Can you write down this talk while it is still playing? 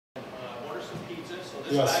businesses, so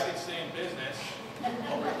this Yes. guy can stay in business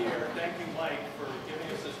over here. Thank you, Mike, for giving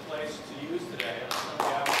us this place to use today.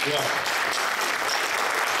 Yeah.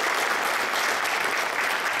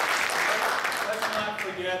 Let's not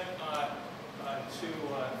forget to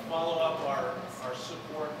follow up our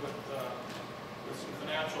support with some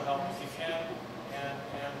financial help if you can,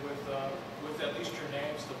 and with at least your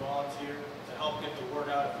names to volunteer to help get the word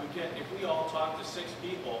out. If we all talk to 6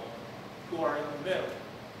 people who are in the middle,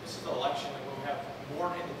 this is an election that we have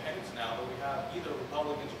more independents now than we have either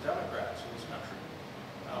Republicans or Democrats in this country.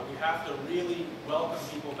 We have to really welcome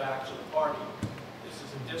people back to the party. This is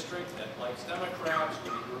a district that likes Democrats.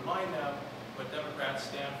 We need to remind them what Democrats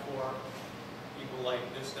stand for. People like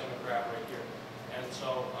this Democrat right here. And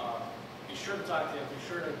so be sure to talk to him. Be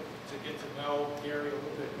sure to get to know Gary a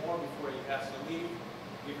little bit more before he has to leave.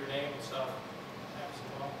 Give your name and stuff.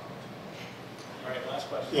 All right, last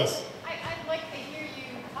question. Yes. I'd like to hear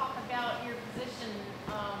you talk about your position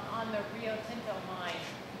on the Rio Tinto mine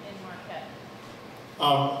in Marquette.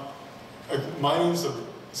 Mining is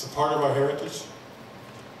a part of our heritage.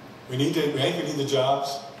 We need the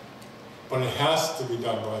jobs, but it has to be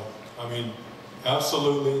done right. I mean,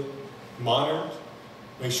 absolutely monitored,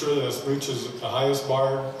 make sure that it reaches the highest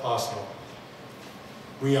bar possible.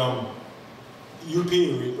 UP,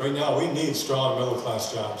 right now, we need strong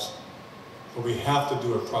middle-class jobs, but we have to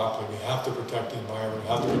do it properly. We have to protect the environment, we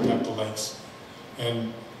have to protect the lakes.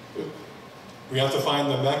 And we have to find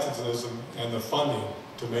the mechanism and the funding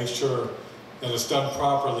to make sure that it's done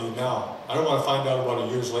properly now. I don't want to find out about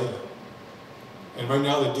it years later. And right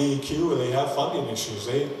now, the DEQ, they have funding issues.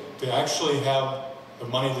 They actually have the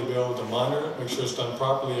money to be able to monitor it, make sure it's done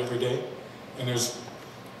properly every day. And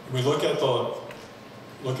we look at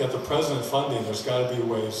the present funding, there's got to be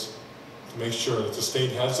ways to make sure that the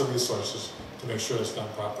state has the resources to make sure it's done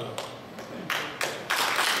properly.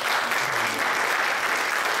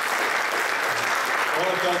 I want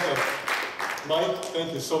to thank Mike,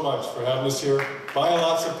 thank you so much for having us here. Buy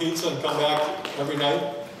lots of pizza and come back every night.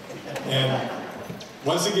 And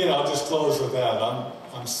once again, I'll just close with that. I'm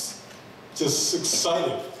just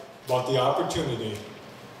excited about the opportunity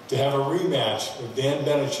to have a rematch with Dan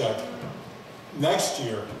Benechek next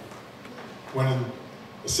year, when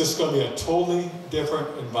it's just going to be a totally different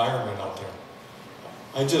environment out there.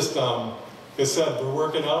 Like I said, we're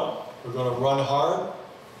working out, we're going to run hard,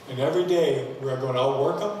 and every day we're going to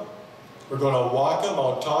outwork them, we're going to walk them,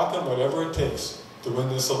 out-talk them, whatever it takes to win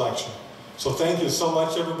this election. So thank you so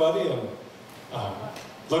much, everybody, and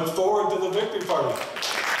look forward to the victory party.